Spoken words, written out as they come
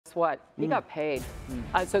what? He got paid.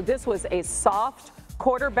 So this was a soft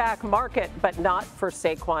quarterback market, but not for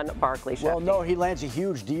Saquon Barkley. Well, no, he lands a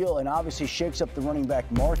huge deal and obviously shakes up the running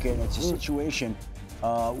back market. It's a situation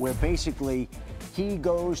where basically he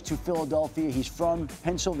goes to Philadelphia. He's from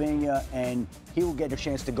Pennsylvania, and he will get a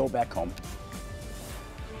chance to go back home.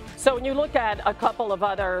 So when you look at a couple of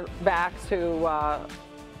other backs who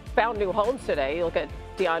found new homes today, you look at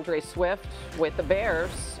DeAndre Swift with the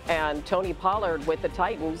Bears and Tony Pollard with the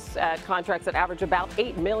Titans at contracts that average about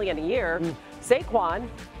 $8 million a year. Saquon,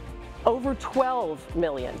 over $12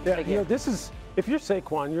 million a year. You know, this is, if you're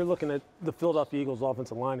Saquon, you're looking at the Philadelphia Eagles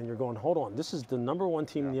offensive line and you're going, hold on, this is the #1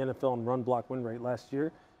 team in the NFL in run block win rate last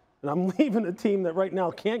year. And I'm leaving a team that right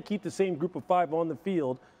now can't keep the same group of 5 on the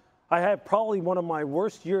field. I had probably one of my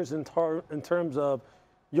worst years in terms of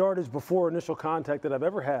yardage before initial contact that I've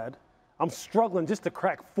ever had. I'm struggling just to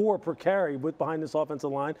crack 4 per carry behind this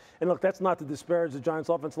offensive line. And look, that's not to disparage the Giants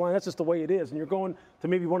offensive line. That's just the way it is. And you're going to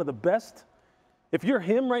maybe one of the best. If you're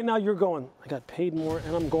him right now, you're going, I got paid more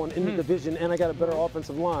and I'm going in the division and I got a better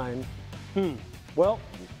offensive line. Well,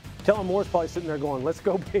 Kellen Moore's probably sitting there going, let's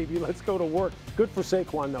go, baby. Let's go to work. Good for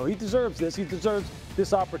Saquon, though. He deserves this. He deserves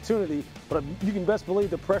this opportunity. But you can best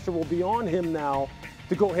believe the pressure will be on him now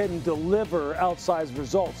to go ahead and deliver outsized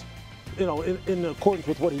results, you know, in accordance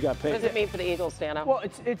with what he got paid. What does it mean for the Eagles, Dano? Well,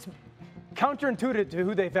 it's counterintuitive to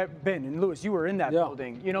who they've been. And, Lewis, you were in that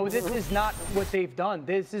building. You know, this is not what they've done.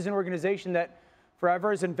 This is an organization that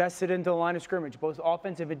forever has invested into the line of scrimmage, both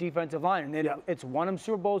offensive and defensive line. And it's won them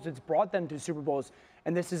Super Bowls. It's brought them to Super Bowls.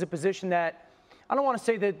 And this is a position that I don't want to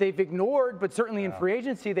say that they've ignored, but certainly in free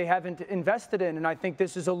agency they haven't invested in. And I think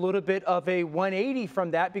this is a little bit of a 180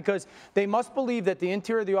 from that because they must believe that the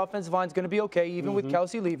interior of the offensive line is going to be okay, even with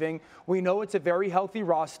Kelsey leaving. We know it's a very healthy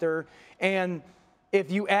roster. And if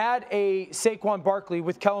you add a Saquon Barkley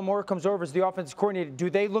with Kellen Moore comes over as the offensive coordinator, do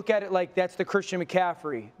they look at it like that's the Christian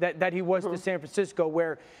McCaffrey that he was to San Francisco,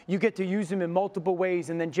 where you get to use him in multiple ways,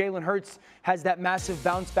 and then Jalen Hurts has that massive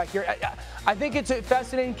bounce back here? I think it's a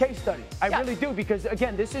fascinating case study. I really do, because,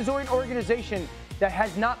 again, this is an organization that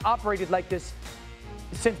has not operated like this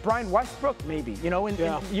since Brian Westbrook, maybe, you know, in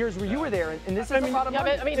years where you were there. And this is a lot of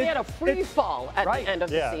money. I mean, they had a free fall at the end of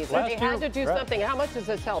the season. They had to do something. How much does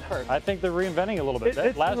this help hurt? I think they're reinventing a little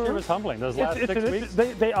bit. Last year was humbling. Those last 6 weeks.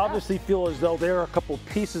 They obviously feel as though they're a couple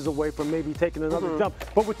pieces away from maybe taking another jump.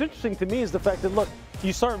 But what's interesting to me is the fact that, look,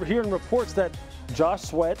 you start hearing reports that Josh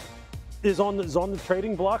Sweat is on the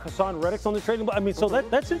trading block. Hassan Reddick's on the trading block. I mean, so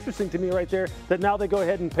that's interesting to me right there, that now they go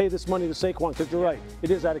ahead and pay this money to Saquon, because you're right.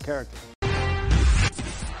 It is out of character.